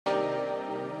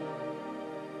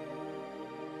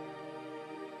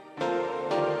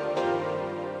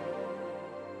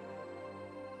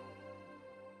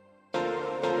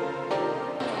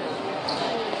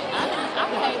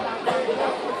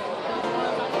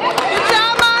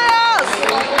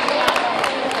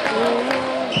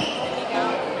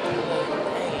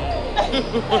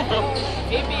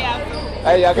He be out.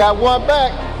 Hey, I got one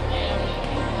back.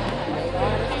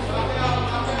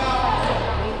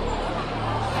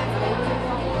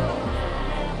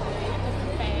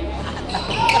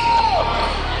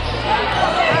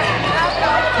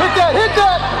 Hit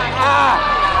that! Ah!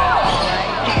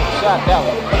 Shot that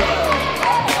one.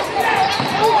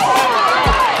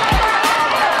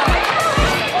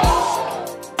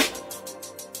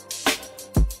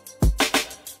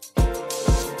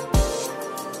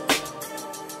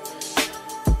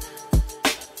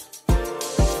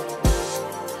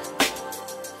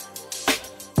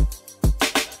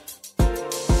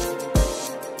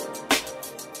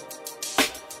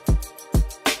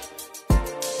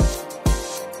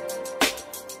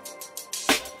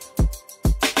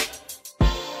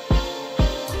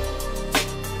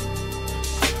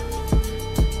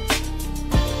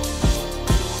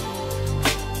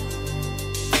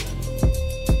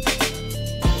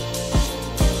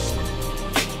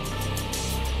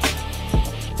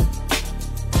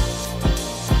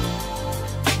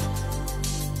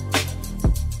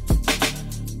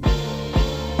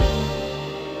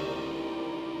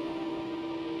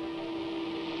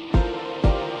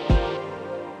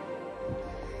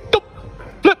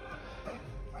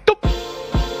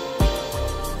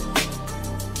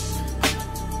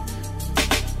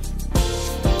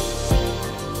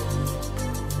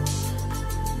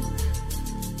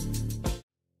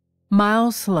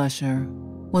 Myles Slusher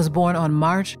was born on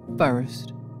March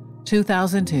 1st,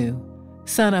 2002,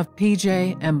 son of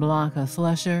PJ and Blanca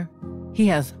Slusher. He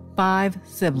has 5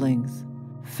 siblings: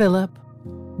 Philip,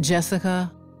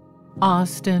 Jessica,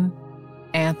 Austin,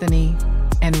 Anthony,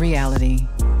 and Reality.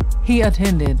 He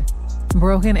attended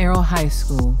Broken Arrow High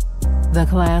School, the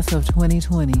class of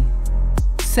 2020.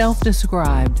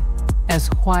 Self-described as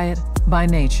quiet by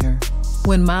nature,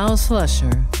 when Myles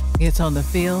Slusher gets on the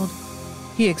field,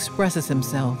 he expresses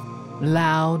himself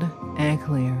loud and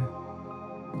clear.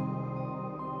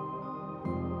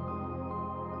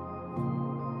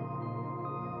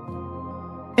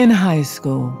 In high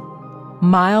school,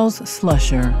 Myles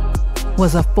Slusher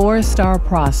was a 4-star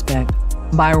prospect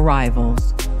by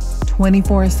rivals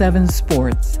 24/7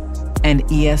 Sports and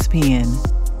ESPN.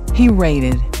 He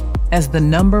rated as the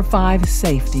number 5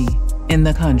 safety in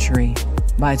the country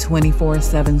by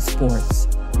 24/7 Sports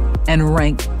and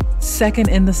ranked 2nd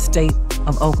in the state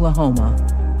of Oklahoma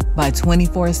by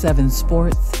 24/7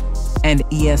 Sports and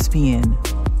ESPN.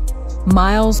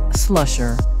 Myles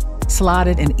Slusher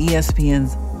slotted in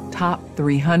ESPN's top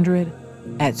 300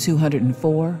 at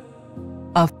 204,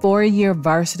 a 4-year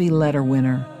varsity letter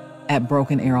winner at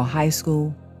Broken Arrow High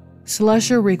School.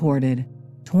 Slusher recorded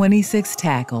 26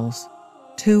 tackles,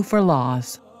 2 for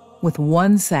loss, with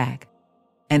 1 sack,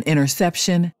 an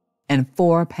interception, and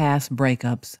 4 pass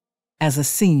breakups as a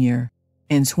senior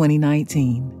in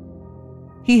 2019.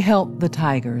 He helped the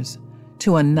Tigers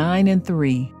to a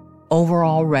 9-3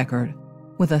 overall record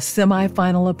with a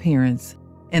semifinal appearance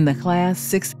in the Class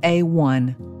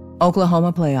 6A1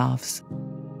 Oklahoma playoffs.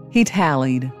 He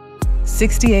tallied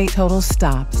 68 total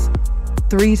stops,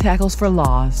 3 tackles for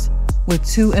loss, with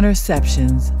 2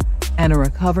 interceptions and a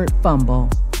recovered fumble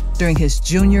during his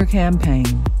junior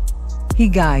campaign. He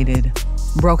guided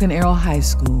Broken Arrow High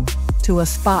School to a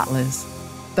spotless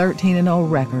 13-0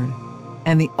 record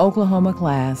and the Oklahoma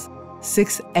Class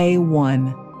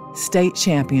 6A1 state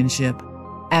championship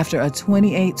after a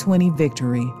 28-20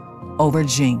 victory over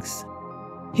Jinx.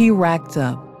 He racked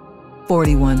up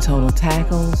 41 total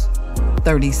tackles,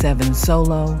 37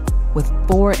 solo, with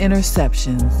 4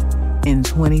 interceptions in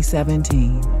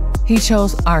 2017. He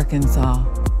chose Arkansas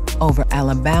over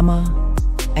Alabama,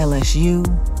 LSU,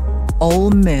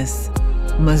 Ole Miss,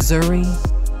 Missouri,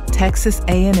 Texas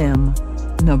A&M,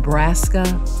 Nebraska,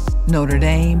 Notre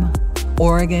Dame,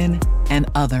 Oregon, and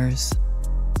others.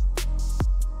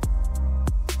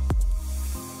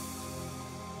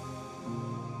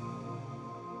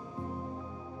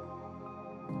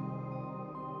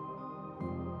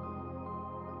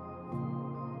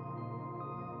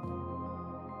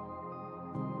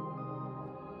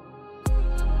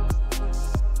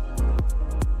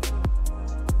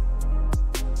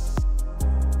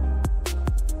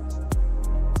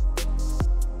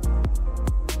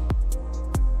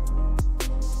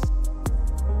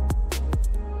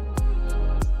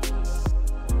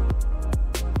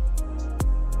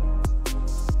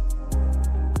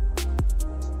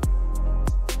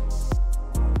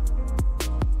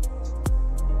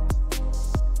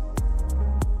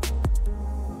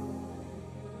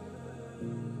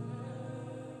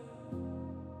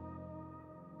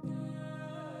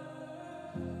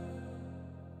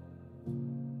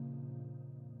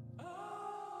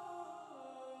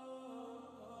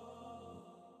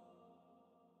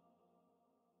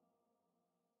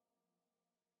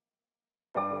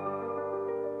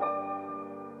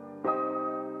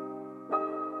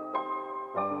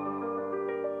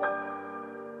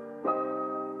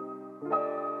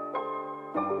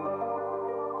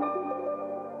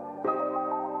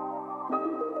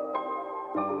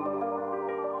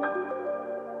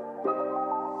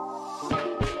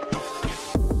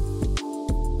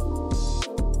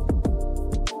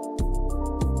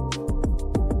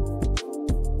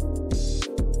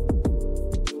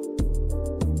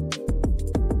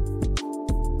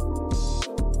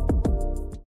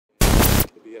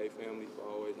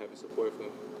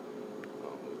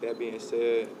 that being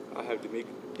said, I have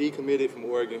decommitted from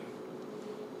Oregon.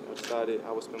 I decided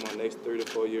I would spend my next 3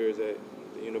 to 4 years at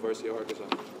the University of Arkansas.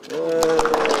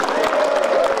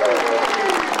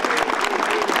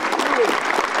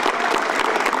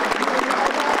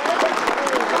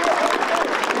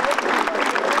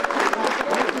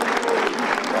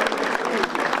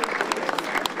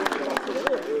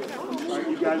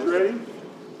 You guys ready?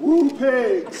 Woo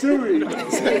pig, Suri.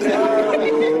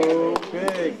 Woo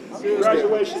pig.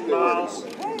 Congratulations, Myles.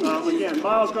 Again,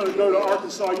 Myles going to go to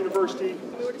Arkansas University.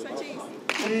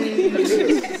 You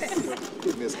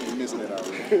missed that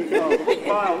already.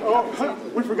 Myles,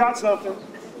 oh, we forgot something.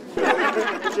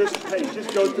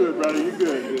 Just go through it, brother. You're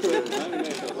good.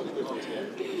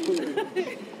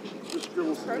 Just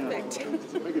scribble some down.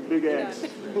 Perfect. Make a big X.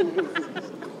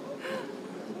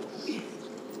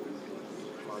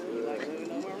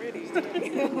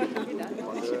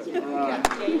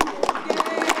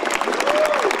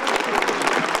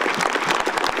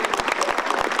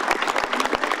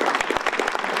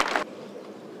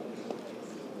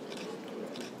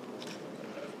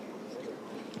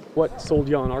 What sold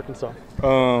you on Arkansas?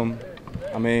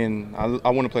 I mean, I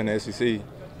want to play in the SEC.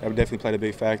 That would definitely played a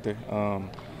big factor.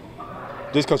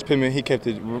 Just Coach Pittman, he kept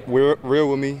it real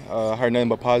with me. I heard nothing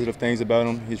but positive things about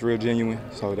him. He's real genuine,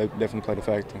 so that definitely played a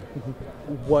factor.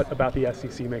 What about the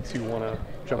SEC makes you want to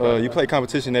jump out? You play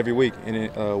competition every week,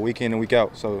 and week in and week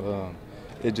out, so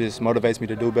it just motivates me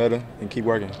to do better and keep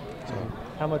working. So.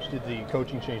 How much did the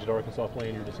coaching change at Arkansas play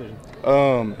in your decision?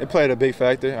 It played a big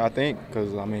factor, I think,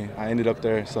 because I mean I ended up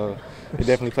there, so it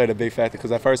definitely played a big factor.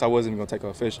 Because at first I wasn't even going to take an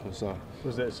official. So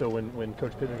was that so when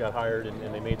Coach Pittman got hired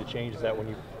and they made the change? Is that when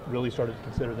you really started to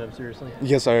consider them seriously?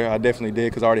 Yes, sir. I definitely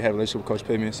did because I already had a relationship with Coach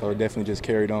Pittman, so it definitely just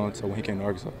carried on. So when he came to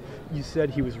Arkansas, you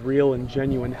said he was real and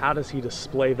genuine. How does he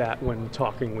display that when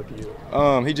talking with you?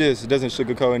 He just doesn't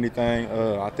sugarcoat anything.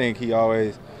 I think he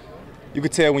always. You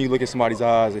could tell when you look at somebody's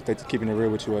eyes if they're keeping it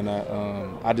real with you or not.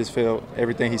 I just felt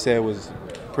everything he said was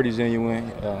pretty genuine.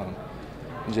 I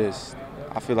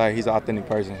feel like he's an authentic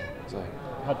person. So.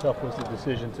 How tough was the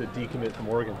decision to decommit from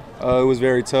Oregon? It was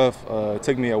very tough. It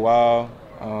took me a while.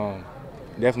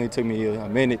 Definitely took me a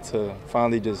minute to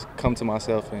finally just come to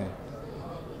myself and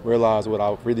realize what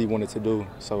I really wanted to do.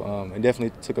 So it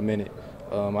definitely took a minute.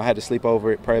 I had to sleep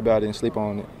over it, pray about it, and sleep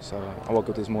on it. So I woke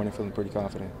up this morning feeling pretty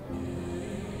confident.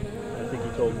 I think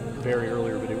you told very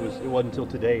earlier, but it wasn't until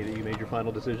today that you made your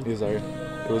final decision? Yes, sir.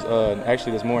 It was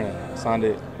actually this morning. I signed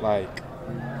it like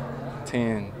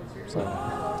 10. So.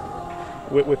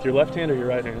 With your left hand or your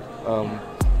right hand?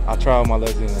 I tried with my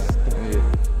left hand. Yeah.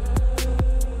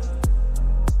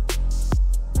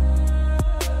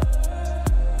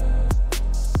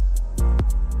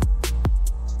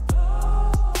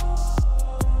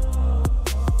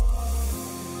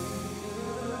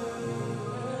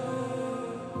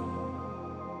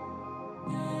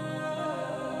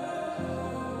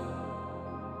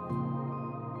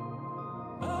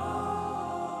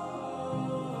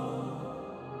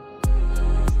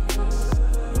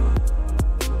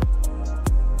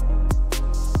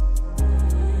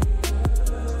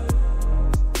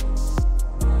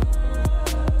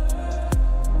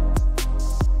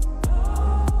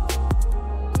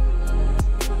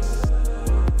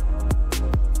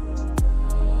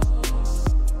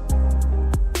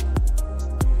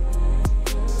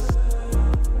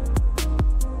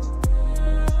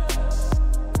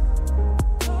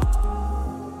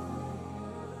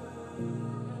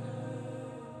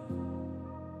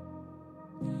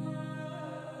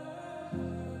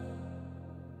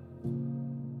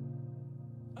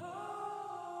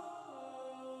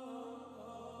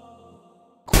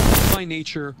 By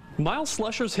nature, Myles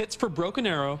Slusher's hits for Broken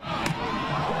Arrow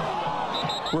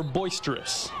were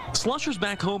boisterous. Slusher's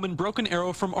back home in Broken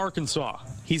Arrow from Arkansas.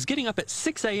 He's getting up at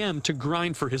 6 a.m. to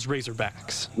grind for his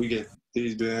Razorbacks. We get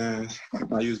these bands.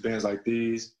 I use bands like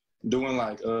these, doing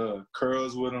like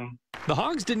curls with them. The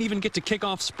Hogs didn't even get to kick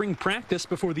off spring practice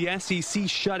before the SEC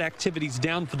shut activities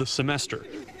down for the semester.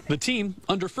 The team,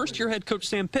 under first-year head coach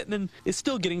Sam Pittman, is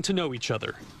still getting to know each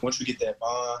other. Once we get that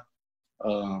bond,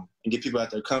 and get people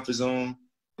out their comfort zone,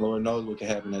 Lord knows what can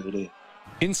happen after that.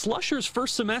 In Slusher's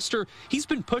first semester, he's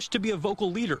been pushed to be a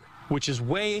vocal leader, which is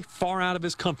way far out of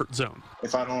his comfort zone.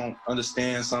 If I don't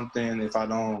understand something, if I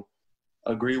don't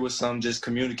agree with something, just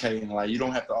communicating. Like, you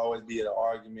don't have to always be in an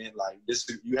argument. Like,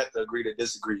 you have to agree to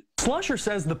disagree. Slusher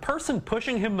says the person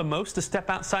pushing him the most to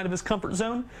step outside of his comfort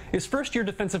zone is first-year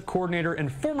defensive coordinator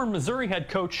and former Missouri head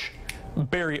coach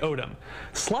Barry Odom.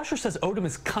 Slusher says Odom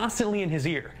is constantly in his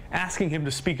ear, asking him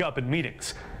to speak up in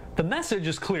meetings. The message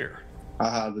is clear. I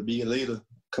have to be a leader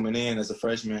coming in as a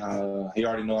freshman. He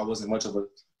already know I wasn't much of a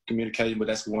communication, but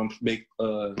that's one big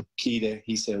key that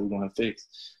he said we want to fix.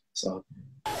 So.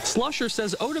 Slusher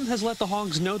says Odom has let the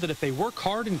Hogs know that if they work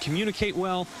hard and communicate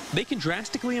well, they can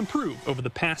drastically improve over the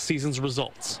past season's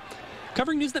results.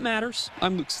 Covering news that matters,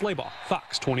 I'm Luke Slabaugh,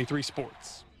 Fox 23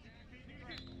 Sports.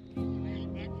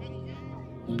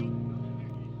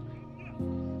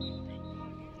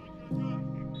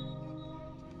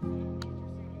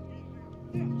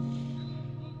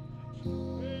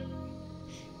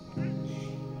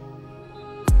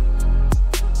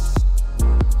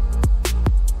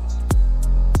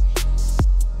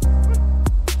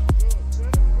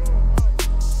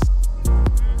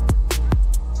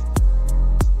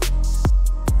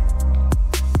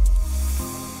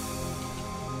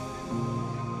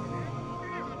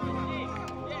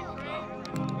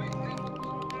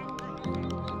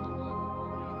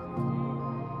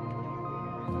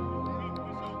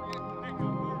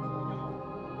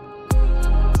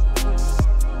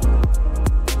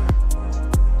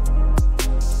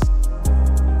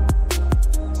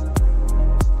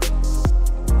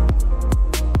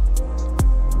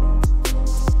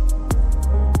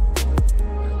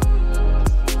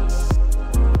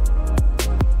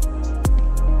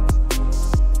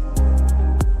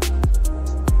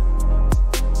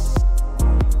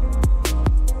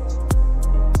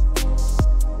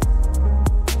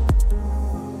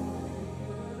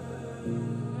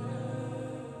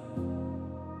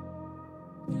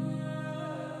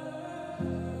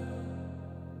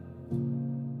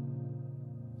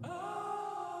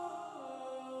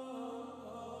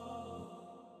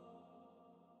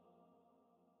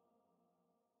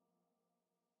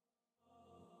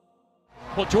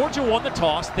 Well, Georgia won the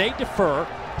toss. They defer,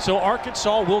 so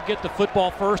Arkansas will get the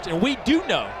football first, and we do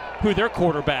know who their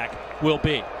quarterback will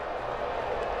be.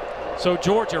 So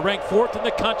Georgia, ranked 4th in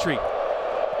the country,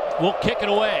 will kick it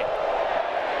away.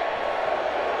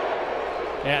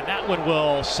 And that one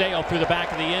will sail through the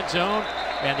back of the end zone.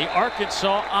 And the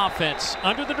Arkansas offense,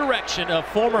 under the direction of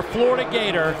former Florida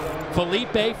Gator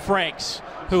Felipe Franks,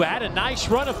 who had a nice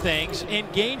run of things in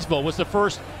Gainesville, was the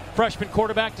first freshman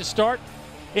quarterback to start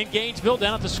in Gainesville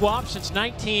down at the Swamp since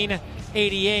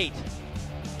 1988.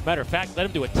 Matter of fact, led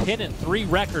him to a 10-3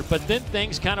 record, but then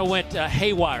things kind of went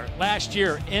haywire. Last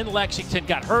year in Lexington,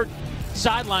 got hurt,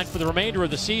 sidelined for the remainder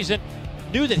of the season.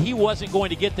 Knew that he wasn't going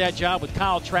to get that job with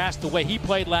Kyle Trask the way he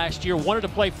played last year. Wanted to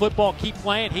play football, keep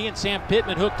playing. He and Sam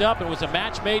Pittman hooked up, and it was a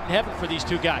match made in heaven for these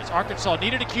two guys. Arkansas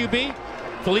needed a QB.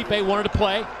 Felipe wanted to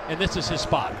play, and this is his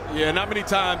spot. Yeah, not many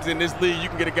times in this league you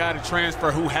can get a guy to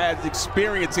transfer who has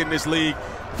experience in this league.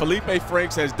 Felipe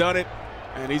Franks has done it,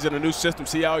 and he's in a new system.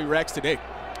 See how he reacts today.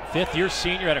 5th-year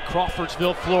senior out of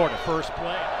Crawfordsville, Florida. First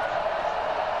play.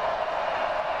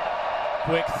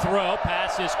 Quick throw,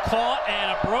 pass is caught,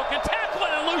 and a broken tackle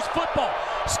and a loose football.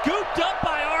 Scooped up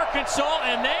by Arkansas,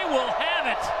 and they will have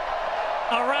it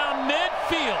around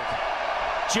midfield.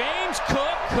 James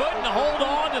Cook couldn't hold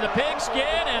on to the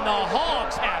pigskin, and the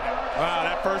Hogs have it. Wow,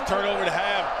 that first turnover to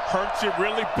have hurts you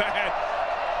really bad.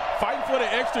 Fighting for the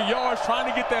extra yards, trying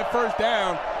to get that first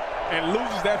down, and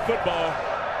loses that football.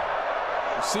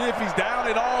 We'll see if he's down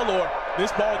at all, or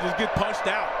this ball just gets punched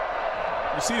out.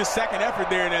 You see the second effort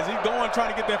there, and as he's going,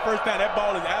 trying to get that first down, that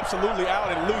ball is absolutely out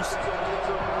and loose.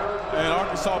 And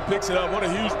Arkansas picks it up. What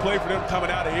a huge play for them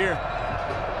coming out of here.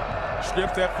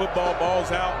 Strips that football,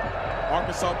 ball's out.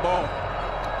 Arkansas ball.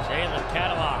 Jalen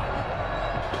Catalan,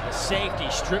 the safety,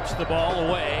 strips the ball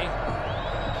away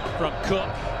from Cook.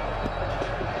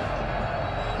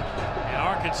 And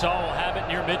Arkansas will have it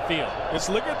near midfield. Let's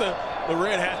look at the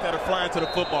red hats that are flying to the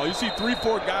football. You see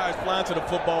 3-4 guys flying to the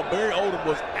football. Barry Odom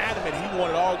was adamant he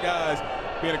wanted all guys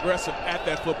being aggressive at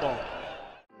that football.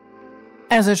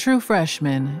 As a true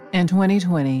freshman in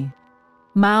 2020,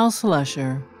 Myles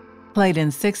Slusher played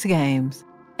in 6 games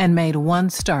and made 1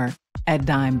 start at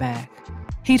Dimeback.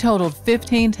 He totaled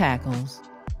 15 tackles,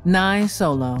 9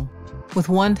 solo, with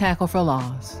 1 tackle for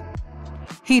loss.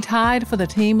 He tied for the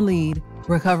team lead,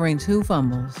 recovering 2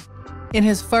 fumbles. In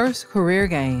his first career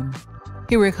game,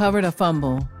 he recovered a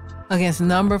fumble against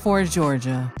number 4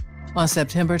 Georgia on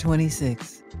September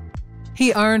 26.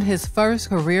 He earned his first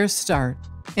career start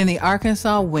in the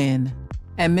Arkansas win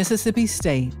at Mississippi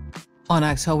State on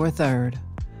October 3rd,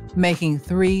 making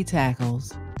 3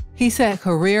 tackles. He set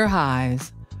career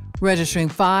highs, registering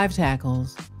 5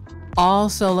 tackles, all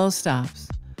solo stops,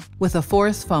 with a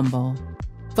forced fumble,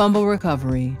 fumble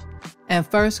recovery, and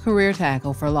first career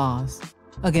tackle for loss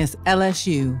against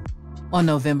LSU on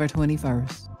November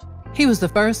 21st. He was the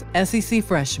first SEC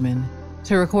freshman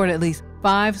to record at least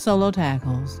 5 solo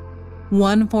tackles,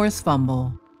 1 forced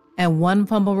fumble, and 1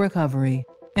 fumble recovery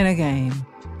in a game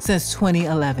since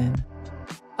 2011.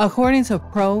 According to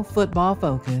Pro Football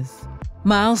Focus,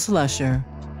 Myles Slusher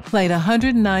played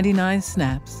 199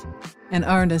 snaps and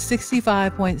earned a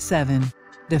 65.7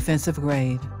 defensive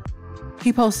grade.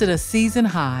 He posted a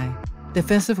season-high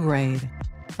defensive grade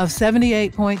of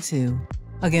 78.2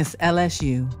 against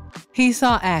LSU. He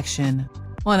saw action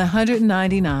on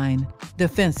 199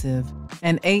 defensive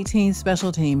and 18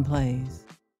 special team plays.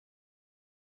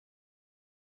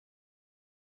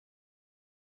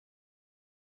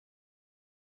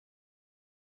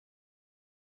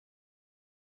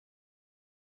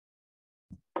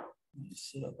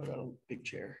 Sit up, I got a big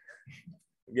chair.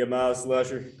 We get Myles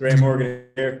Slusher, Grant Morgan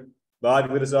here. Bob,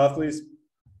 lead us off, please.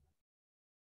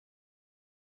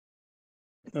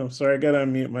 Oh, sorry, I got to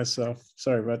unmute myself.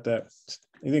 Sorry about that.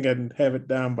 I think I'd have it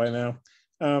down by now.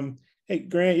 Hey,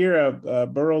 Grant, you're a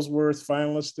Burrowsworth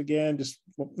finalist again. Just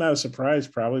not a surprise,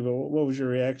 probably, but what was your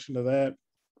reaction to that?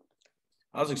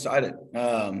 I was excited.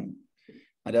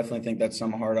 I definitely think that's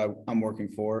something hard I'm working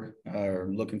for, or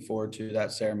looking forward to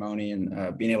that ceremony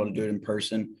and being able to do it in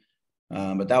person.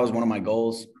 But that was one of my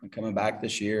goals coming back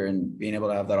this year and being able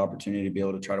to have that opportunity to be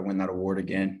able to try to win that award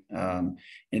again. And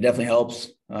it definitely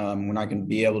helps when I can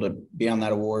be able to be on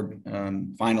that award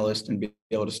finalist and be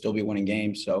able to still be winning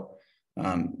games. So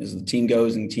as the team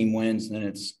goes and the team wins, then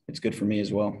it's good for me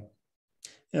as well.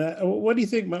 What do you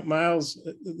think Myles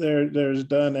there's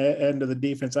done end of the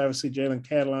defense? Obviously, Jalen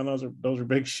Catalan, those are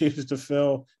big shoes to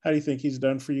fill. How do you think he's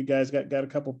done for you guys? Got a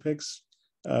couple picks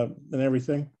and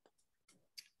everything.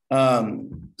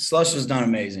 Slush has done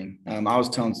amazing. I was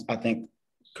telling, I think,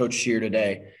 Coach Shear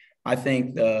today, I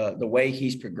think the way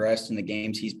he's progressed in the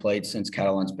games he's played since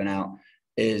Catalan's been out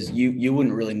is you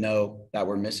wouldn't really know that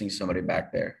we're missing somebody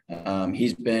back there.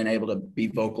 He's been able to be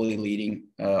vocally leading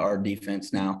our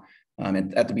defense now.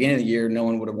 At the beginning of the year, no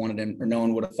one would have wanted him, or no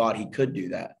one would have thought he could do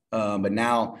that. But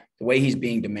now the way he's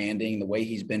being demanding, the way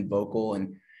he's been vocal,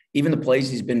 and even the plays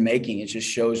he's been making, it just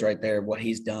shows right there what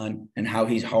he's done and how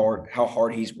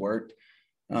hard he's worked.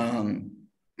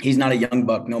 He's not a young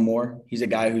buck no more. He's a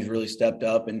guy who's really stepped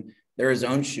up, and they're his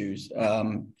own shoes. I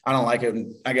don't like it.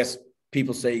 I guess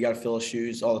people say you got to fill his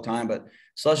shoes all the time, but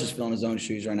Slush is filling his own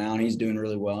shoes right now, and he's doing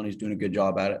really well, and he's doing a good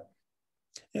job at it.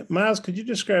 Yeah, Myles, could you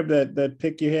describe that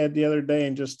pick you had the other day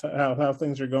and just how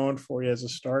things are going for you as a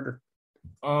starter?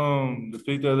 The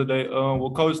pick the other day,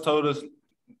 well, Coach told us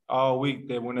all week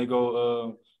that when they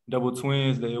go double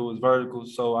twins, that it was vertical.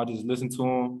 So I just listened to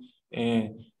him, and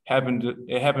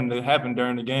it happened to happen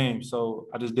during the game. So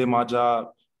I just did my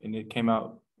job, and it came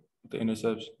out with the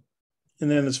interception.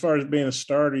 And then as far as being a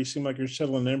starter, you seem like you're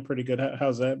settling in pretty good.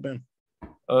 How's that been?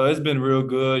 It's been real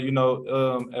good. You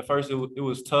know, at first it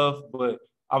was tough, but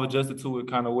I've adjusted to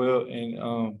it kind of well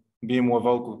and being more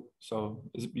vocal. So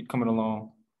it's coming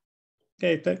along.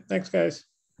 Okay, thanks, guys.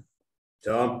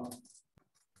 Tom?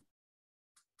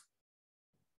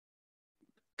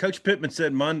 Coach Pittman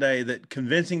said Monday that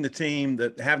convincing the team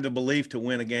that have the belief to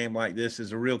win a game like this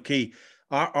is a real key.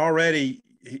 Already,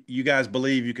 you guys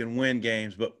believe you can win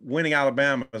games, but winning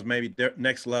Alabama is maybe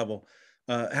next level.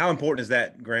 How important is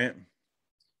that, Grant?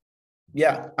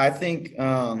 Yeah, I think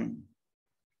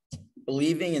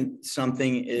believing in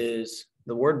something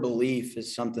the word belief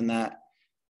is something that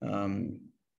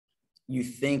you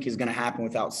think is going to happen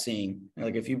without seeing.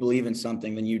 Like if you believe in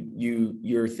something, then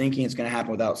you're thinking it's going to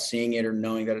happen without seeing it or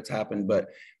knowing that it's happened. But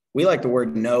we like the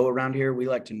word know around here. We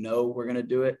like to know we're going to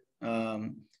do it.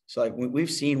 So like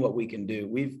we've seen what we can do.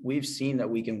 We've seen that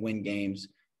we can win games.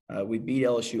 We beat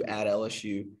LSU at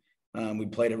LSU. We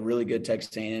played a really good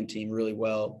Texas A&M team really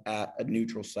well at a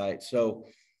neutral site. So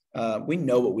we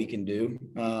know what we can do.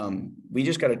 We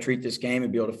just got to treat this game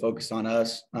and be able to focus on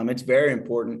us. It's very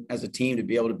important as a team to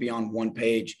be able to be on one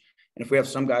page. And if we have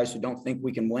some guys who don't think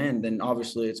we can win, then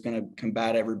obviously it's going to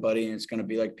combat everybody and it's going to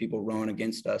be like people rowing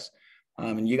against us.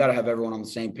 And you got to have everyone on the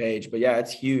same page. But yeah,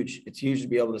 it's huge. It's huge to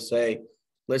be able to say,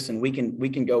 listen, we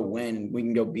can go win. We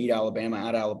can go beat Alabama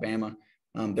at Alabama.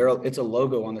 It's a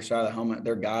logo on their side of the helmet.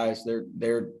 They're guys.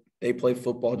 They play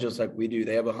football just like we do.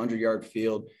 They have a 100-yard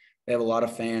field. They have a lot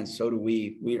of fans. So do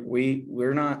we.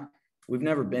 We've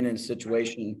never been in a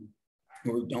situation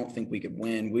where we don't think we could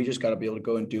win. We just got to be able to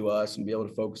go and do us and be able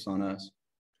to focus on us.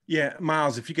 Yeah,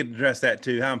 Myles, if you could address that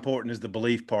too, how important is the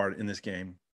belief part in this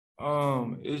game?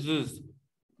 It's just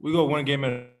we go one game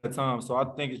at a time. So I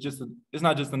think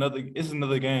it's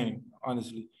another game,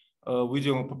 honestly. We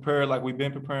just prepare like we've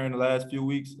been preparing the last few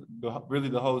weeks, really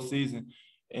the whole season.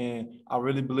 And I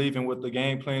really believe in what the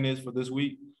game plan is for this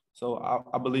week. So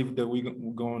I believe that we're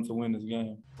going to win this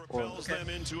game. Propels them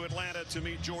into Atlanta to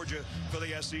meet Georgia for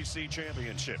the SEC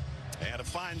championship. And a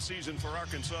fine season for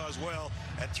Arkansas as well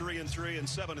at 3-3 and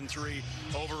 7-3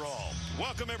 overall.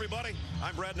 Welcome, everybody.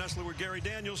 I'm Brad Nessler with Gary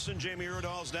Danielson. Jamie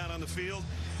Iredall's down on the field.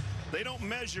 They don't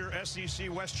measure SEC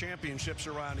West championships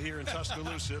around here in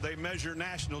Tuscaloosa. They measure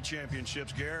national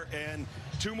championships, Gare, and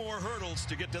 2 more hurdles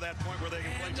to get to that point where they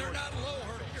can play. And they're not low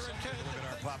hurdles. Look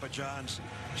at our Papa John's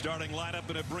starting lineup,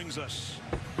 and it brings us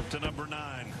to number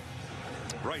 9.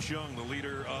 Bryce Young, the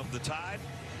leader of the Tide.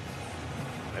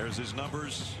 There's his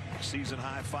numbers. Season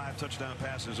high 5 touchdown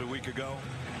passes a week ago.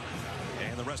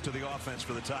 And the rest of the offense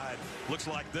for the Tide looks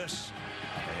like this.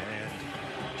 And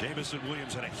Jamison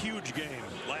Williams had a huge game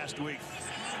last week.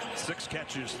 6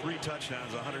 catches, 3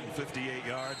 touchdowns, 158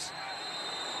 yards.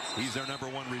 He's their number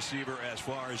 1 receiver as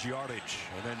far as yardage.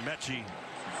 And then Mechie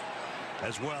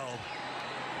as well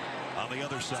on the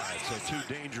other side. So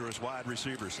 2 dangerous wide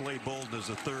receivers. Slade Bolden is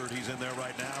the 3rd. He's in there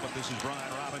right now. But this is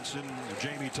Brian Robinson, who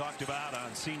Jamie talked about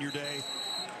on senior day,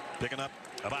 picking up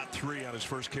about 3 on his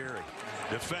first carry.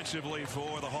 Defensively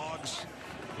for the Hogs,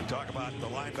 we talk about the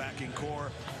linebacking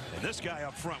core. And this guy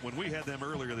up front, when we had them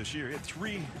earlier this year, he had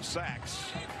 3 sacks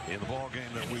in the ball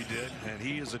game that we did. And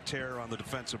he is a terror on the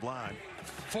defensive line.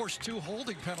 Forced 2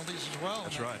 holding penalties as well.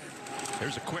 That's right.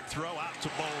 There's a quick throw out to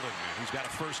Boulder. He's got a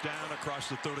first down across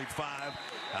the 35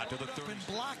 out to the 30.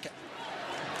 Block it.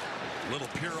 Little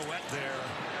pirouette there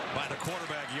by the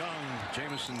quarterback Young.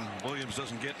 Jamison Williams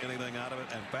doesn't get anything out of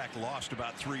it. In fact, lost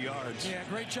about 3 yards. Yeah,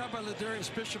 great job by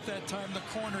Ladarius Bishop that time. The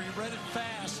corner, he read it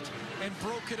fast and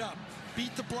broke it up.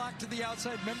 Beat the block to the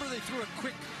outside. Remember, they threw a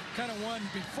quick kind of one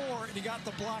before, and he got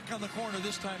the block on the corner.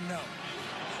 This time, no.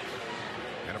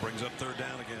 And it brings up 3rd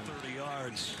down again. 30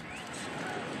 yards.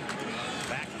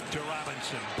 Back to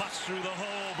Robinson. Busts through the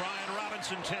hole. Brian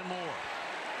Robinson, 10 more.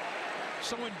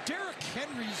 So in Derrick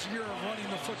Henry's year of running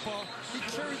the football, he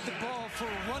carried the ball for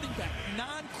a running back.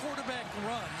 Non-quarterback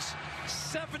runs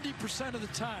 70% of the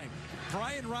time.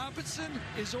 Brian Robinson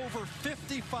is over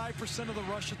 55% of the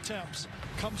rush attempts.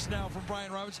 Comes now from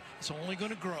Brian Robinson. It's only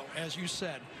going to grow. As you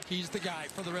said, he's the guy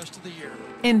for the rest of the year.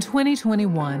 In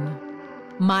 2021,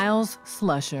 Myles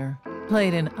Slusher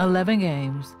played in 11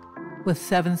 games with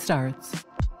 7 starts.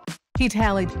 He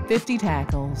tallied 50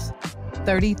 tackles,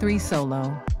 33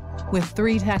 solo, with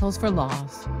 3 tackles for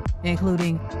loss,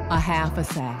 including a half a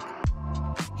sack.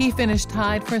 He finished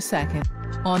tied for 2nd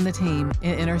on the team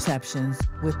in interceptions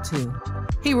with 2.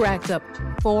 He racked up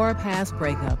 4 pass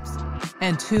breakups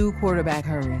and 2 quarterback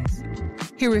hurries.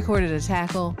 He recorded a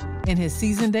tackle in his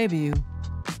season debut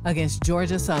against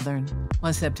Georgia Southern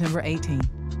on September 18.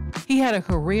 He had a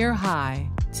career-high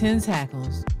 10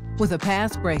 tackles with a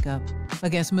pass breakup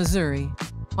against Missouri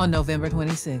on November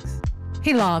 26.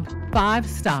 He logged 5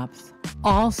 stops,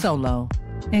 all solo,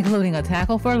 including a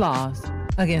tackle for loss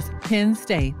against Penn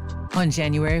State on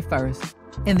January 1st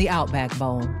in the Outback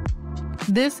Bowl.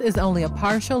 This is only a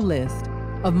partial list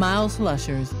of Myles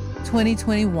Slusher's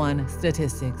 2021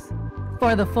 statistics.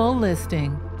 For the full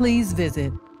listing, please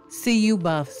visit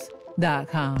cubuffs.com.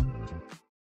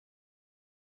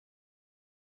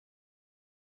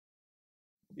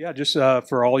 Yeah, just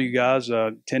for all you guys,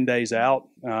 10 days out.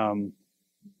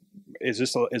 Is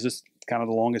this kind of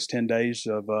the longest 10 days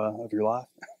of your life?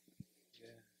 Yeah,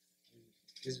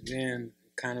 it's been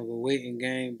kind of a waiting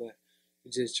game, but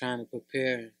we're just trying to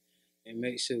prepare and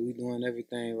make sure we're doing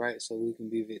everything right so we can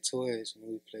be victorious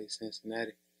when we play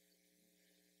Cincinnati.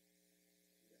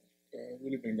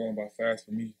 Really been going by fast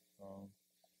for me.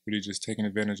 Really just taking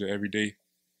advantage of every day.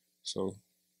 So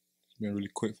it's been really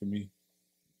quick for me.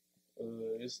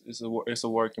 It's a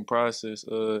working process.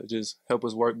 Just help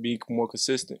us be more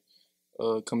consistent.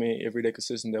 Come in every day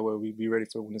consistent. That way we be ready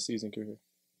for when the season can hit.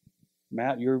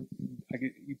 Matt, you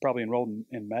probably enrolled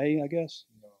in May, I guess.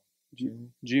 No,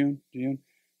 June.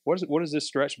 What has this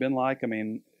stretch been like? I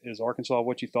mean, is Arkansas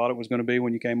what you thought it was going to be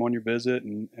when you came on your visit,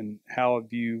 and how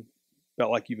have you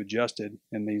felt like you've adjusted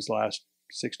in these last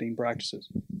 16 practices?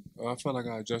 I felt like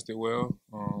I adjusted well.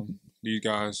 These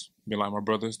guys been like my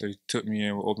brothers. They took me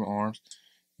in with open arms,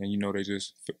 and they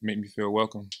just make me feel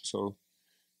welcome. So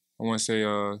I want to say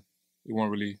I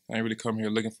ain't really come here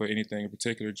looking for anything in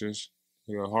particular. Just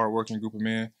a hard-working group of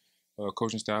men,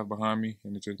 coaching staff behind me,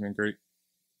 and it's just been great.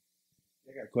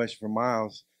 I got a question for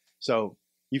Myles. So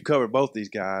you've covered both these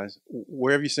guys.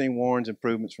 Where have you seen Warren's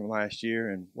improvements from last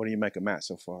year, and what do you make of Matt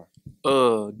so far?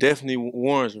 Definitely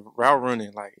Warren's route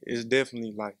running. It's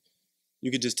definitely you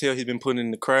could just tell he's been putting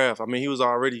in the craft. I mean, he was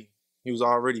already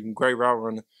a great route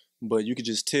runner, but you could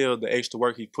just tell the extra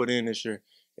work he put in this year.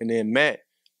 And then Matt,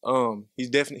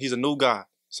 he's a new guy.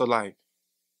 So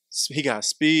he got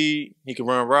speed, he can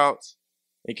run routes,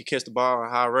 he can catch the ball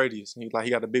at high radius. He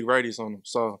got a big radius on him.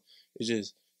 So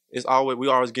it's we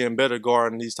always getting better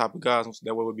guarding these type of guys.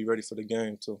 That way we'll be ready for the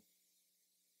game too.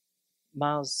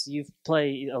 Myles, you've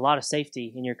played a lot of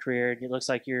safety in your career. It looks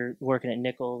like you're working at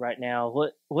nickel right now.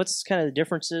 What's kind of the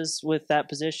differences with that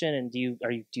position, and do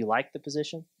you like the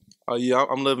position? Yeah,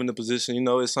 I'm loving the position. You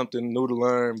know, it's something new to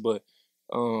learn, but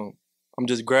I'm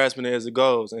just grasping it as it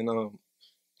goes. And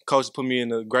coach put me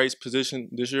in a great position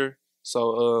this year.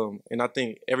 So and I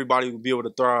think everybody will be able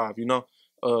to thrive. You know,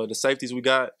 the safeties we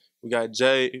got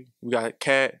Jay, we got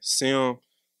Cat, Sim,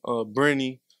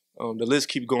 Brenny. The list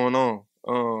keeps going on.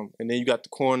 And then you got the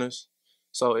corners.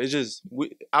 So it's just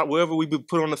wherever we be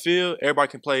put on the field, everybody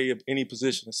can play any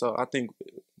position. So I think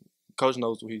coach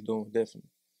knows what he's doing, definitely.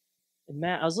 And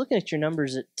Matt, I was looking at your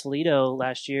numbers at Toledo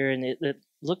last year, and it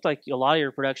looked like a lot of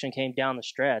your production came down the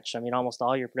stretch. I mean, almost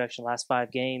all your production last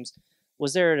 5 games.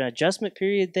 Was there an adjustment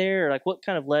period there? Or like what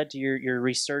kind of led to your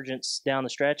resurgence down the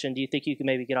stretch? And do you think you can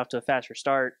maybe get off to a faster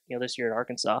start, this year at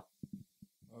Arkansas?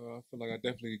 I feel like I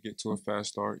definitely could get to a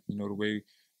fast start. You know, the way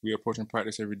we approaching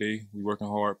practice every day, we working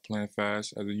hard, playing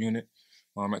fast as a unit.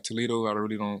 At Toledo, I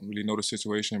really don't know the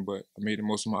situation, but I made the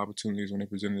most of my opportunities when they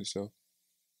presented itself.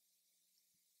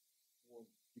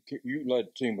 You led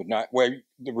the team with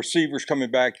the receivers coming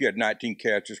back, you had 19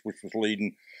 catches, which was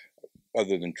leading,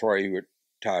 other than Trey, who had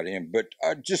tied in. But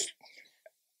just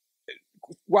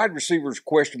wide receivers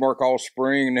question mark all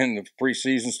spring and then the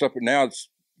preseason stuff, but now it's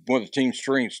one of the team's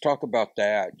strengths. Talk about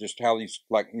that, just how these,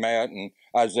 like Matt and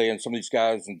Isaiah and some of these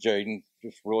guys and Jaden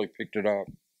just really picked it up.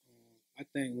 I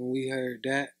think when we heard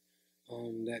that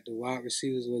the wide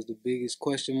receivers was the biggest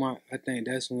question mark, I think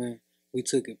that's when we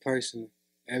took it personal,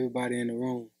 everybody in the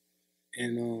room.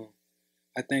 And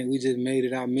I think we just made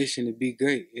it our mission to be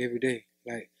great every day,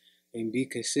 and be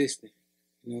consistent,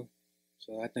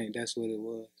 So I think that's what it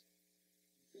was.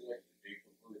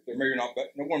 They're maybe not,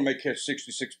 no one may catch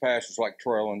 66 passes like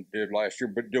Cheryl did last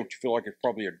year, but don't you feel like it's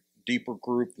probably a deeper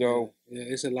group, though? Yeah,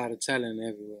 it's a lot of talent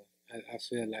everywhere. I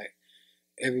feel like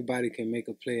everybody can make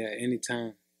a play at any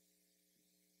time.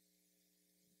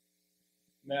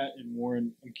 Matt and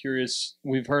Warren, I'm curious,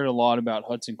 we've heard a lot about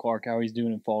Hudson Clark, how he's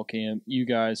doing in fall camp. You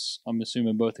guys, I'm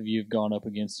assuming both of you have gone up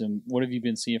against him. What have you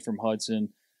been seeing from Hudson?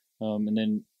 And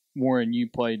then, Warren, you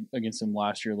played against him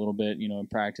last year a little bit, in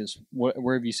practice.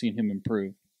 Where have you seen him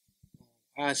improve?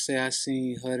 I say I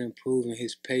seen Hud improve in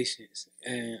his patience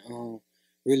and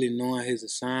really knowing his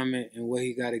assignment and what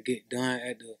he got to get done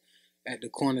at the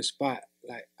corner spot.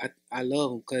 I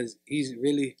love him because he's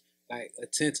really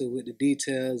attentive with the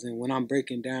details, and when I'm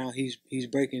breaking down, he's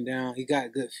breaking down. He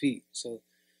got good feet, so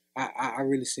I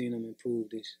really seen him improve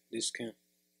this camp.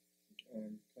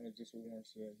 Kind of just what Warren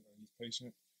said. He's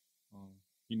patient.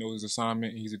 He knows his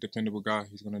assignment. He's a dependable guy.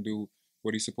 He's gonna do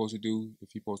what he's supposed to do.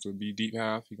 If he's supposed to be deep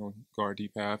half, he's gonna guard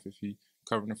deep half. If he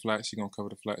covering the flats, he's gonna cover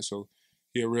the flats. So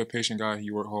he's a real patient guy.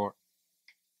 He work hard.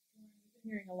 I've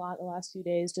been hearing a lot the last few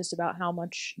days just about how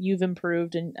much you've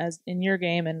improved in your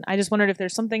game, and I just wondered if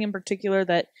there's something in particular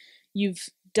that you've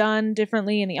done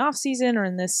differently in the off season or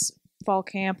in this fall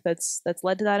camp that's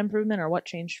led to that improvement, or what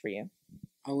changed for you?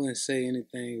 I wouldn't say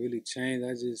anything really changed.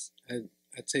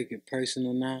 I take it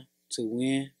personal now to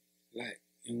win,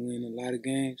 and win a lot of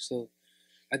games. So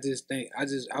I just think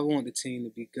I want the team to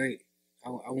be great. I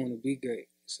want to be great.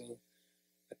 So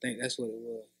I think that's what it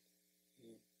was.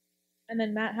 And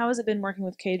then Matt, how has it been working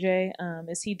with KJ?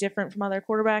 Is he different from other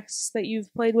quarterbacks that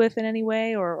you've played with in any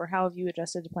way, or how have you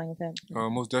adjusted to playing with him?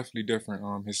 Most definitely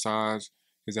different. His size,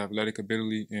 his athletic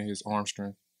ability, and his arm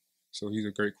strength. So he's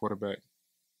a great quarterback.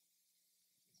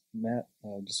 Matt,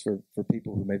 just for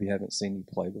people who maybe haven't seen you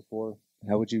play before,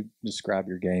 how would you describe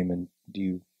your game, and do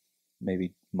you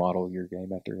maybe model your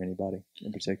game after anybody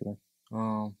in particular?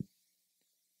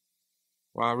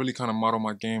 Well, I really kind of model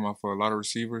my game off of a lot of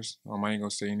receivers. I ain't going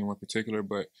to say anyone particular,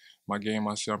 but my game,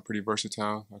 I see I'm pretty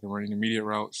versatile. I can run intermediate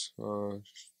routes,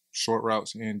 short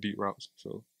routes, and deep routes.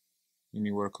 So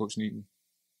anywhere coach needs me.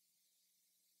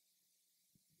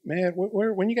 Man,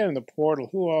 when you got in the portal,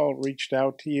 who all reached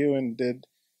out to you and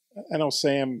I know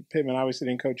Sam Pittman obviously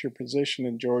didn't coach your position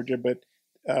in Georgia, but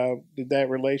did that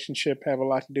relationship have a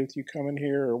lot to do with you coming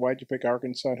here, or why'd you pick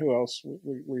Arkansas? Who else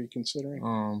were you considering?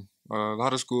 A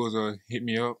lot of schools hit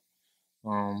me up.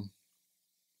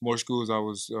 More schools I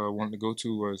was wanting to go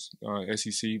to was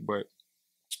SEC, but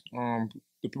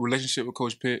the relationship with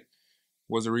Coach Pitt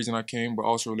was the reason I came, but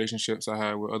also relationships I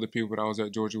had with other people that I was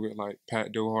at Georgia with, like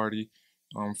Pat Doherty,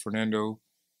 Fernando,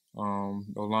 the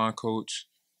line coach,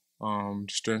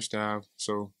 strength staff.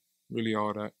 So really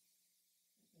all that.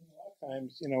 A lot of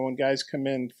times, when guys come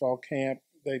in fall camp,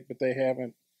 but they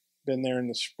haven't been there in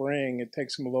the spring, it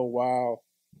takes them a little while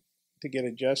to get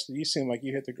adjusted. You seem like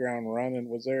you hit the ground running.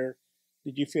 Was there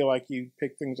Did you feel like you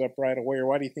picked things up right away, or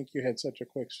why do you think you had such a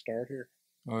quick start here?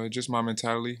 Just my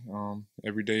mentality.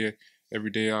 Every day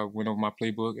I went over my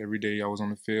playbook. Every day I was on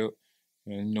the field,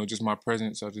 and just my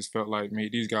presence. I just felt like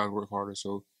made these guys work harder.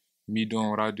 So me doing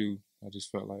what I do, I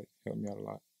just felt like helped me out a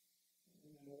lot.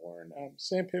 Warren,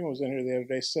 Sam Pittman was in here the other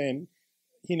day saying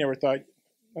he never thought.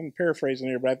 I'm paraphrasing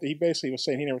here, but he basically was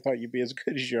saying he never thought you'd be as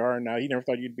good as you are now. He never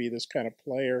thought you'd be this kind of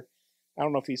player. I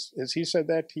don't know if has he said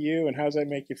that to you, and how does that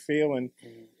make you feel? And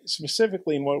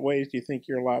specifically, in what ways do you think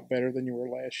you're a lot better than you were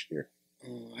last year?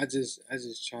 I just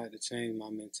tried to change my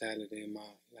mentality and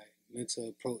my mental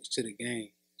approach to the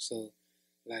game. So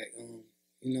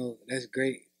that's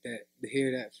great to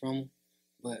hear that from him.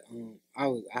 But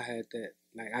I had that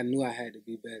I knew I had to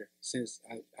be better since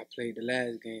I played the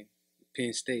last game,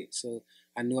 Penn State. So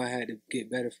I knew I had to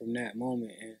get better from that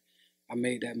moment, and I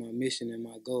made that my mission and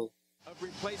my goal. Of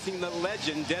replacing the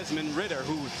legend Desmond Ridder,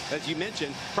 who, as you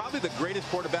mentioned, probably the greatest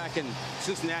quarterback in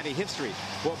Cincinnati history.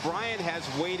 Well, Brian has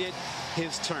waited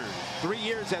his turn. 3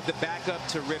 years as the backup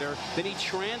to Ridder. Then he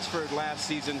transferred last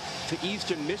season to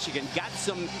Eastern Michigan, got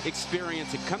some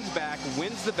experience. He comes back,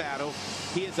 wins the battle.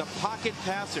 He is a pocket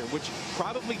passer, which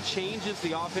probably changes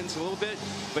the offense a little bit,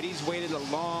 but he's waited a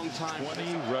long time.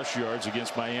 20 rush yards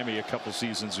against Miami a couple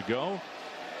seasons ago.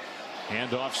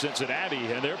 Handoff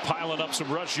Cincinnati, and they're piling up some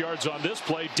rush yards on this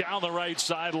play down the right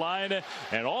sideline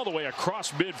and all the way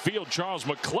across midfield. Charles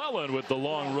McClellan with the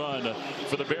long run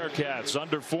for the Bearcats.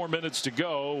 Under 4 minutes to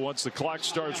go once the clock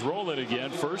starts rolling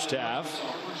again, first half.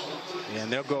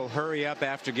 And they'll go hurry up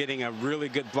after getting a really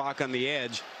good block on the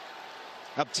edge.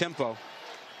 Up tempo.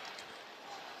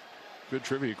 Good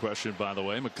trivia question, by the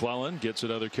way. McClellan gets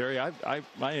another carry.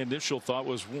 My initial thought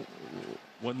was,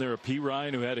 wasn't there a P.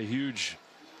 Ryan who had a huge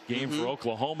game for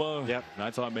Oklahoma? Yep. And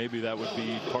I thought maybe that would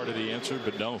be part of the answer,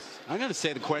 but no. I'm going to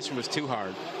say the question was too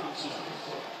hard.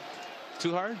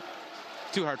 Too hard?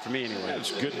 Too hard for me anyway. Yeah,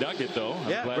 it's a good nugget, though.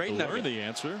 I'm glad great to nugget. learn the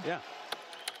answer. Yeah.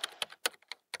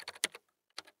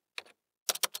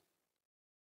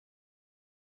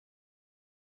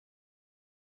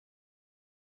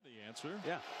 The answer.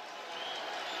 Yeah.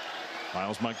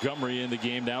 Miles Montgomery in the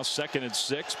game now, 2nd and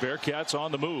 6. Bearcats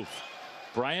on the move.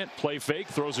 Bryant, play fake,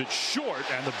 throws it short,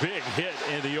 and the big hit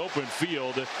in the open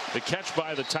field. The catch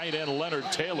by the tight end Leonard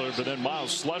Taylor, but then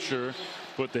Myles Slusher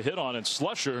put the hit on, and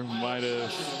Slusher might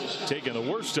have taken the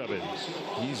worst of it.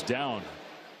 He's down.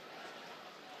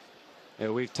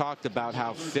 Yeah, we've talked about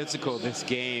how physical this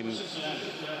game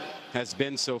has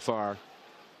been so far.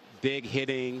 Big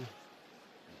hitting,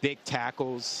 big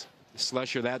tackles.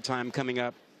 Slusher that time coming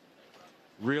up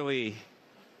really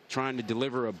trying to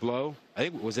deliver a blow. I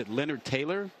think, was it Leonard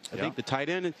Taylor? I think the tight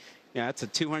end. Yeah, that's a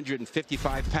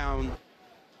 255-pound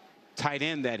tight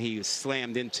end that he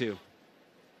slammed into.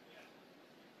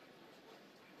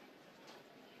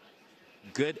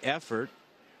 Good effort.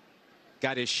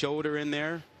 Got his shoulder in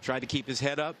there. Tried to keep his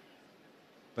head up.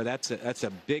 But that's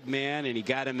a big man, and he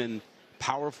got him in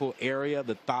powerful area,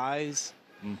 the thighs.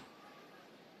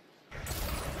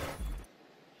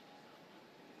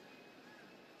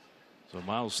 So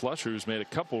Myles Slusher has made a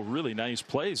couple really nice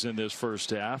plays in this first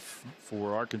half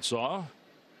for Arkansas.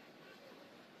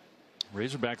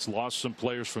 Razorbacks lost some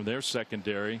players from their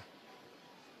secondary.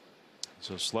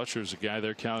 So Slusher's a guy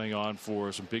they're counting on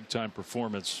for some big time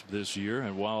performance this year.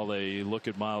 And while they look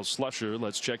at Myles Slusher,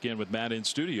 let's check in with Matt in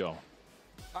studio.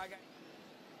 All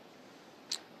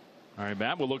right,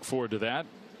 Matt, we'll look forward to that.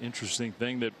 Interesting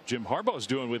thing that Jim Harbaugh is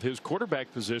doing with his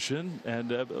quarterback position. And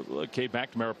Cade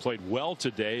McNamara played well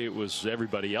today. It was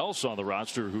everybody else on the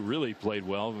roster who really played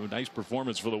well. A nice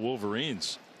performance for the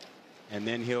Wolverines. And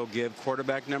then he'll give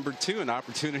quarterback number 2 an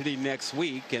opportunity next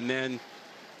week. And then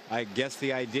I guess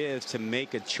the idea is to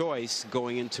make a choice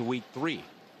going into week 3.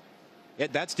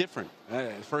 That's different.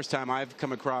 First time I've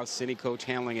come across any coach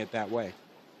handling it that way.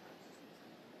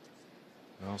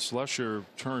 Well, Slusher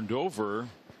turned over.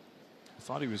 I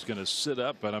thought he was going to sit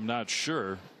up, but I'm not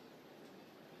sure.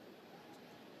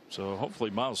 So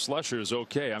hopefully Myles Slusher is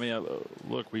okay. I mean,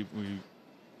 look, we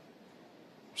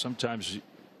sometimes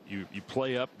you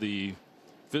play up the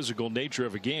physical nature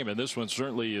of a game, and this one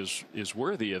certainly is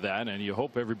worthy of that, and you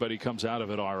hope everybody comes out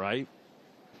of it all right.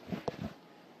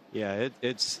 Yeah,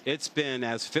 it's been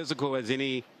as physical as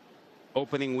any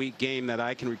opening week game that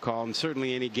I can recall, and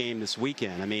certainly any game this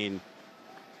weekend. I mean,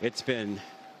 it's been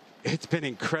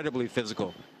incredibly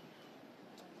physical.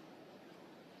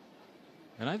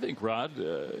 And I think, Rod,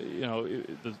 you know,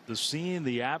 the scene,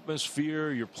 the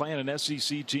atmosphere, you're playing an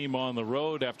SEC team on the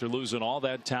road after losing all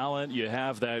that talent. You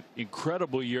have that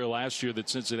incredible year last year that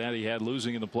Cincinnati had,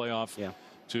 losing in the playoff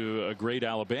to a great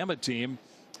Alabama team.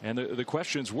 And the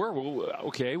questions were, well,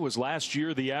 okay, was last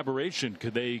year the aberration?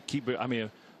 Could they keep it? I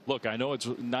mean, look, I know it's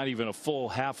not even a full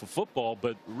half of football,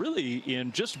 but really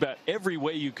in just about every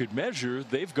way you could measure,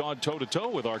 they've gone toe-to-toe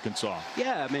with Arkansas.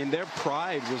 Yeah, I mean, their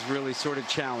pride was really sort of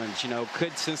challenged. You know,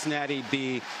 could Cincinnati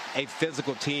be a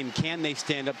physical team? Can they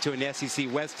stand up to an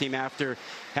SEC West team after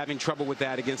having trouble with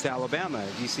that against Alabama?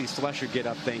 You see Slusher get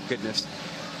up, thank goodness.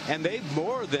 And they've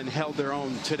more than held their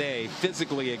own today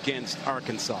physically against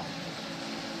Arkansas.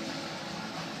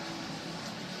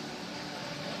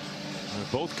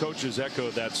 Both coaches echo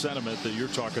that sentiment that you're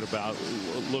talking about.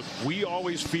 Look, we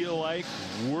always feel like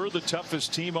we're the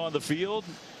toughest team on the field,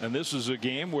 and this is a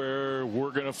game where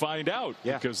we're going to find out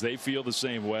because they feel the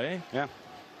same way. Yeah.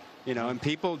 You know, and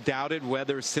people doubted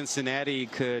whether Cincinnati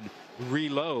could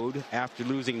reload after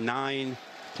losing 9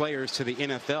 players to the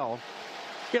NFL.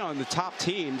 You know, in the top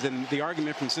teams, and the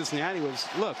argument from Cincinnati was,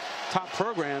 look, top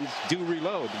programs do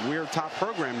reload. We're a top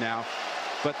program now.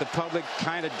 But the public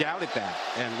kind of doubted that.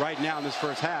 And right now in this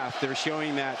first half, they're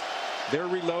showing that they're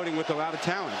reloading with a lot of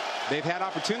talent. They've had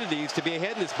opportunities to be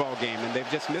ahead in this ball game, and they've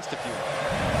just missed a few.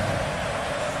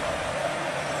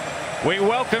 We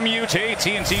welcome you to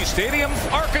AT&T Stadium.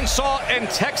 Arkansas and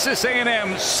Texas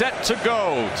A&M set to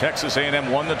go. Texas A&M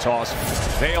won the toss.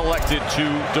 They elected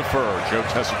to defer. Joe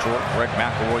Tessitore, Greg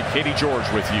McElroy, Katie George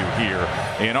with you here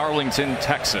in Arlington,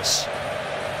 Texas.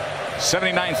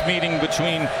 79th meeting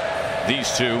between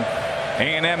these two.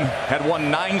 A&M had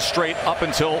won 9 straight up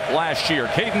until last year.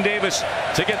 Caden Davis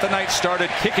to get the night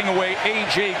started, kicking away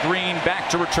A.J. Green back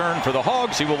to return for the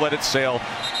Hogs. He will let it sail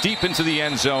deep into the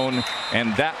end zone,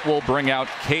 and that will bring out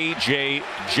K.J.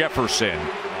 Jefferson.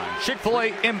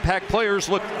 Chick-fil-A impact players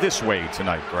look this way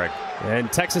tonight, Greg.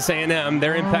 And Texas A&M,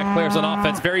 their impact players on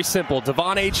offense, very simple.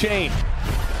 Devon Achane,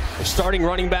 their starting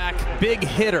running back, big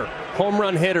hitter, home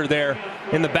run hitter there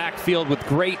in the backfield with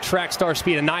great track star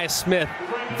speed. Anais Smith,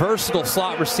 versatile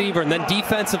slot receiver. And then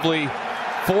defensively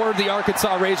for the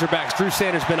Arkansas Razorbacks, Drew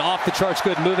Sanders been off the charts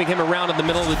good, moving him around in the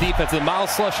middle of the defense. And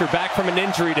Myles Slusher back from an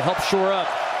injury to help shore up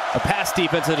a pass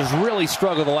defense that has really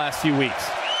struggled the last few weeks.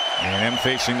 A&M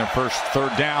facing their first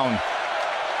 3rd down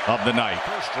of the night.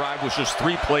 First drive was just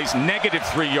 3 plays,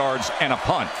 -3 yards and a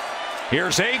punt.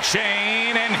 Here's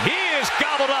Achane, and he is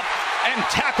gobbled up and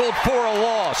tackled for a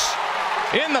loss.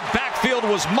 In the backfield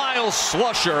was Myles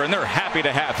Slusher, and they're happy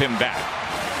to have him back.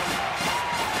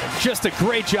 Just a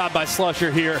great job by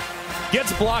Slusher here.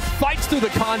 Gets blocked, fights through the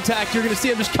contact. You're going to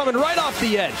see him just coming right off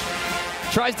the edge.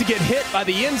 Tries to get hit by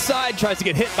the inside, tries to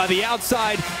get hit by the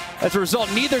outside. As a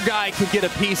result, neither guy could get a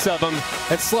piece of him.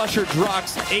 And Slusher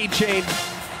drops Achane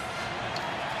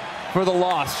for the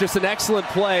loss. Just an excellent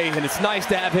play, and it's nice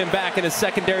to have him back in a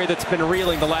secondary that's been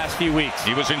reeling the last few weeks.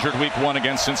 He was injured week 1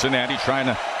 against Cincinnati, trying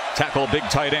to tackle a big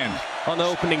tight end on the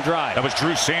opening drive. That was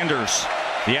Drew Sanders,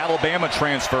 the Alabama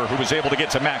transfer, who was able to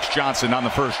get to Max Johnson on the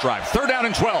first drive. 3rd down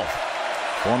and 12.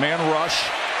 4-man rush.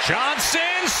 Johnson,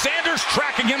 Sanders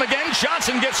tracking him again.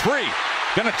 Johnson gets free.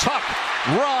 Gonna tuck,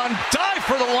 run, dive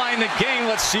for the line to gain.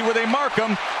 Let's see where they mark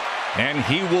him. And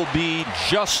he will be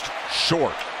just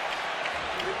short.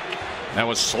 That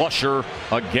was Slusher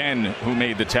again who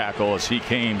made the tackle as he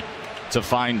came to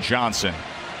find Johnson.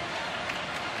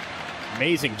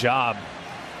 Amazing job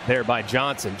there by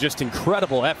Johnson. Just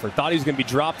incredible effort. Thought he was going to be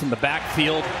dropped in the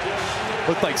backfield.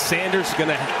 Looked like Sanders is going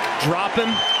to drop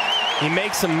him. He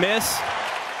makes a miss.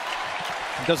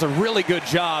 Does a really good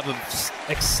job of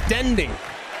extending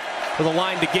for the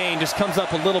line to gain. Just comes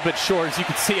up a little bit short, as you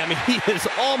can see. I mean, he is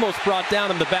almost brought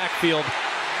down in the backfield.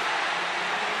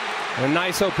 A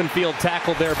nice open field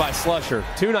tackle there by Slusher.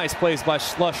 2 nice plays by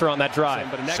Slusher on that drive,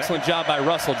 but an excellent job by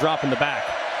Russell dropping the back.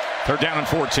 3rd down and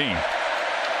 14.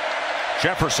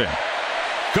 Jefferson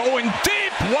going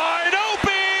deep, wide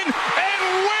open, and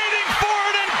waiting for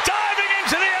it, and diving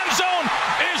into the end zone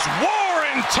is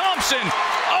Warren Thompson.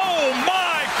 Oh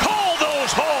my, call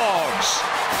those Hogs.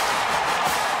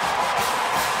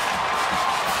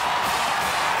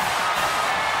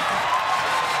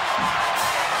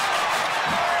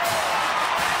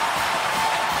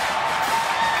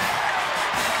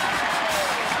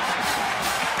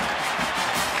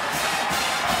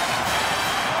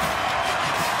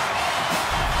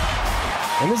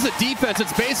 And this is a defense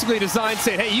that's basically designed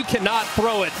saying, hey, you cannot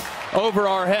throw it over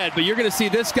our head. But you're going to see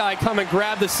this guy come and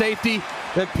grab the safety,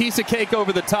 then piece of cake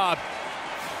over the top.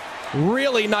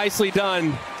 Really nicely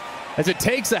done, as it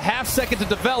takes a half second to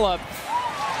develop.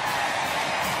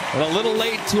 And a little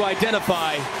late to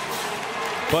identify.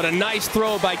 But a nice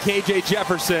throw by K.J.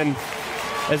 Jefferson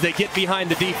as they get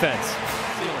behind the defense.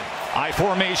 I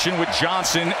formation with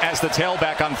Johnson as the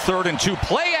tailback on 3rd and 2.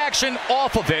 Play action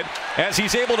off of it as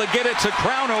he's able to get it to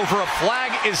Crownover. A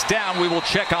flag is down. We will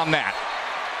check on that.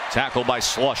 Tackled by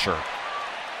Slusher.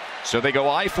 So they go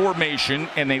I formation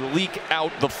and they leak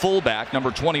out the fullback, number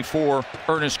 24,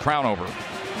 Ernest Crownover.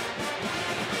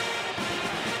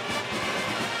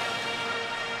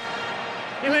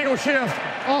 Illegal shift,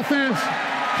 offense,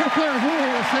 2 players moving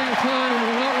at the same time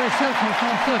and not reception for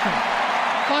 1 second.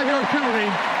 5-yard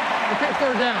penalty. Okay,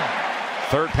 3rd down.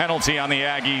 3rd penalty on the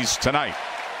Aggies tonight.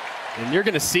 And you're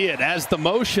going to see it as the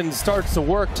motion starts to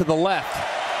work to the left.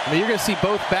 I mean, you're going to see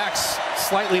both backs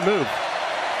slightly move.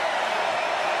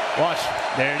 Watch,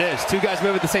 there it is. 2 guys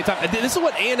move at the same time. And this is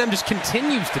what A&M just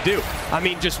continues to do. I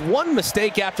mean, just one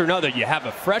mistake after another. You have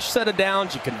a fresh set of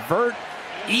downs. You convert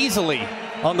easily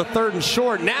on the 3rd and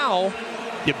short. Now,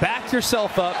 you back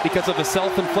yourself up because of a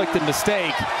self-inflicted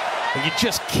mistake. And you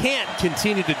just can't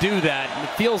continue to do that. And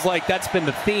it feels like that's been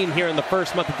the theme here in the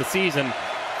first month of the season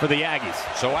for the Aggies.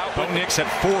 So Bo Nix had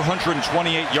 428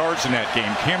 yards in that game.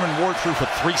 Cameron Ward threw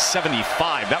for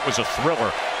 375. That was a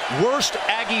thriller. Worst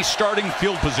Aggie starting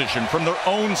field position from their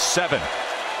own 7.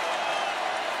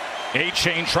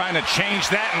 A-Chain trying to change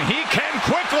that, and he can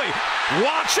quickly.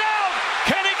 Watch out!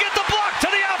 Can he get the block to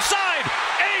the outside?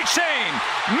 A-Chain,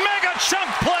 mega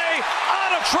chunk play,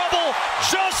 out of trouble,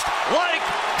 just like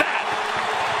that.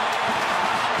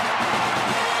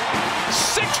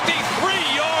 63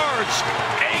 yards,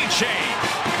 A-Chain.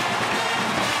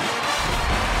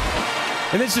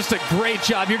 And it's just a great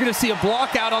job. You're going to see a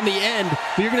block out on the end,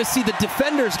 but you're going to see the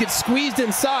defenders get squeezed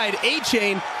inside.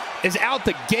 A-Chain is out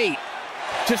the gate.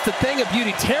 Just a thing of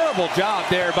beauty. Terrible job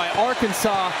there by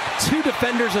Arkansas. 2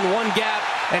 defenders in 1 gap,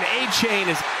 and A-Chain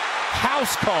is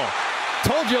house call.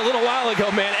 Told you a little while ago,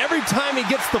 man, every time he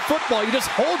gets the football, you just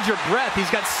hold your breath.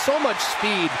 He's got so much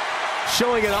speed.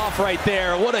 Showing it off right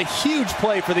there. What a huge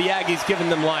play for the Aggies, giving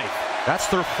them life. That's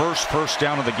their first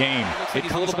down of the game.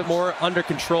 He's a little bit more under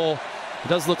control. It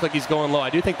does look like he's going low. I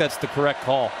do think that's the correct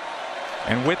call.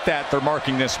 And with that, they're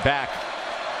marking this back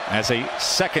as a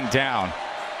 2nd down.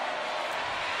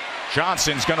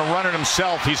 Johnson's going to run it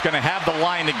himself. He's going to have the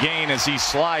line to gain as he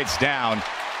slides down.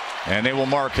 And they will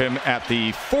mark him at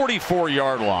the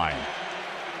 44-yard line.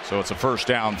 So it's a 1st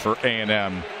down for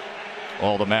A&M.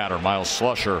 All the matter. Myles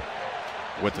Slusher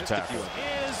with the tackle.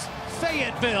 Is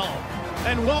Fayetteville,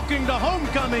 and welcome to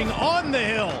homecoming on the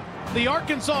hill. The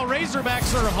Arkansas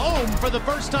Razorbacks are home for the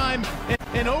first time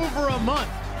in over a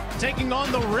month, taking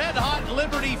on the red-hot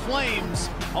Liberty Flames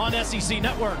on SEC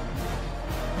Network.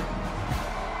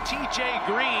 TJ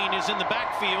Green is in the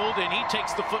backfield, and he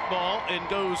takes the football and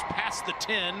goes past the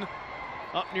 10,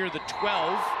 up near the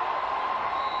 12.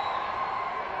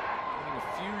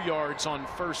 Few yards on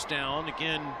 1st down.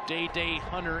 Again, Day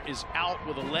Hunter is out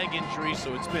with a leg injury,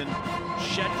 so it's been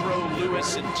Shedro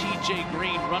Lewis and TJ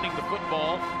Green running the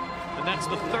football. And that's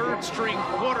the 3rd string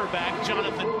quarterback,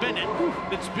 Jonathan Bennett,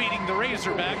 that's beating the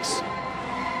Razorbacks.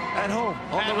 At home,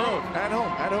 on the road, at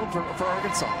home for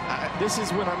Arkansas. This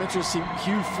is when I'm interested in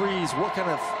Hugh Freeze, what kind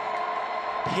of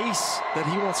pace that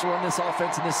he wants to run this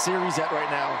offense in this series at right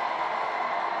now.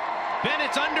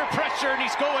 Bennett's under pressure, and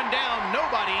he's going down.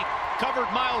 Nobody covered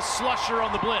Myles Slusher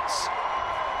on the blitz.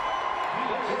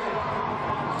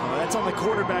 That's on the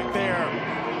quarterback there.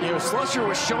 You know, Slusher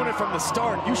was showing it from the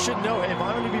start. You should know, hey, am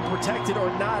I going to be protected or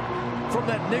not from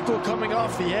that nickel coming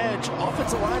off the edge?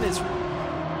 Offensive line's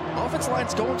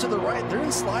going to the right. They're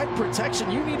in slide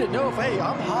protection. You need to know if, hey,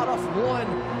 I'm hot off one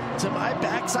to my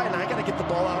backside, and I got to get the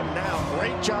ball out now.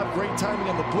 Great job, great timing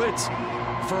on the blitz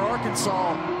for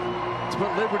Arkansas to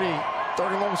put Liberty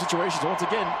 3rd and long situations. Once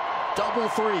again, double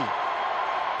 3.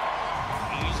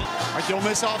 All right, the Ole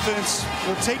Miss offense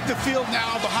will take the field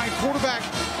now behind quarterback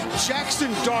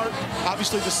Jackson Dart.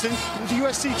 Obviously, the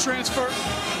USC transfer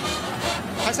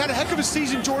has had a heck of a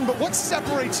season, Jordan, but what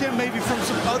separates him maybe from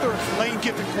some other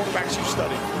lane-gifted quarterbacks you've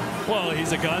studied? Well,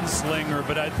 he's a gunslinger,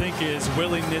 but I think his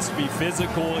willingness to be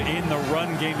physical in the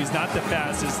run game. He's not the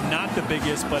fastest, not the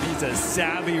biggest, but he's a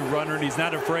savvy runner, and he's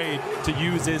not afraid to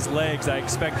use his legs. I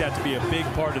expect that to be a big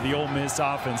part of the Ole Miss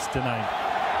offense tonight.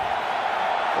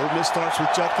 Ole Miss starts with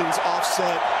Judkins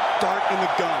offset, Dart in the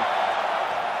gun.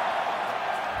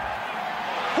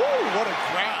 Woo, what a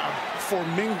grab for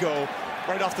Mingo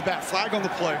right off the bat. Flag on the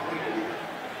play.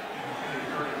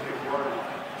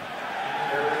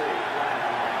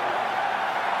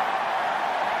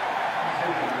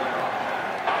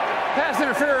 Pass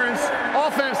interference,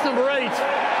 offense number 8.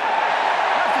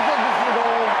 That's the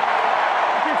goal.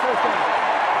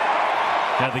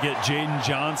 Had to get Jaden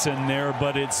Johnson there,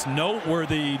 but it's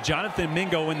noteworthy. Jonathan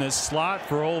Mingo in the slot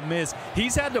for Ole Miss.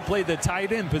 He's had to play the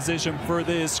tight end position for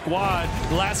this squad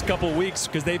the last couple weeks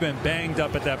because they've been banged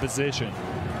up at that position.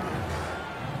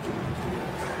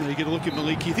 You get a look at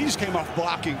Malik Keith. He just came off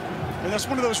blocking. And that's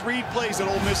one of those read plays that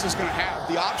Ole Miss is going to have.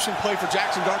 The option play for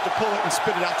Jackson Dart to pull it and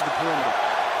spit it out to the perimeter.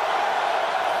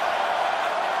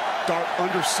 Dart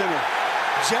under center.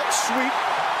 Jet sweep.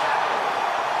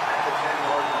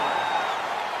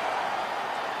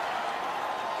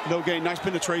 No gain. Nice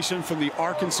penetration from the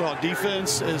Arkansas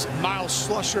defense as Myles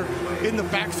Slusher in the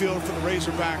backfield for the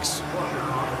Razorbacks.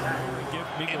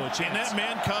 And that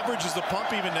man coverage, is the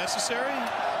pump even necessary?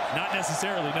 Not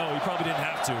necessarily, no. He probably didn't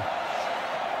have to.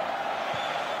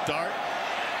 Dart.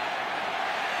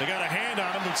 They got a hand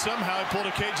on him, and somehow he pulled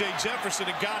a KJ Jefferson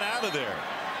and got out of there.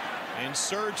 And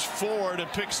surged forward and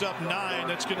picks up 9.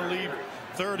 That's going to leave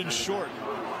 3rd and short.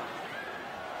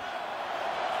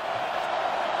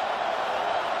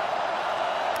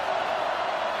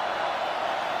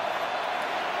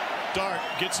 Dart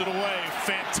gets it away.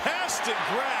 Fantastic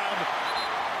grab.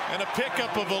 And a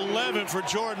pickup of 11 for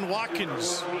Jordan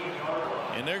Watkins.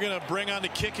 And they're going to bring on the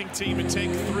kicking team and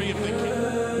take 3 if they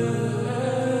can.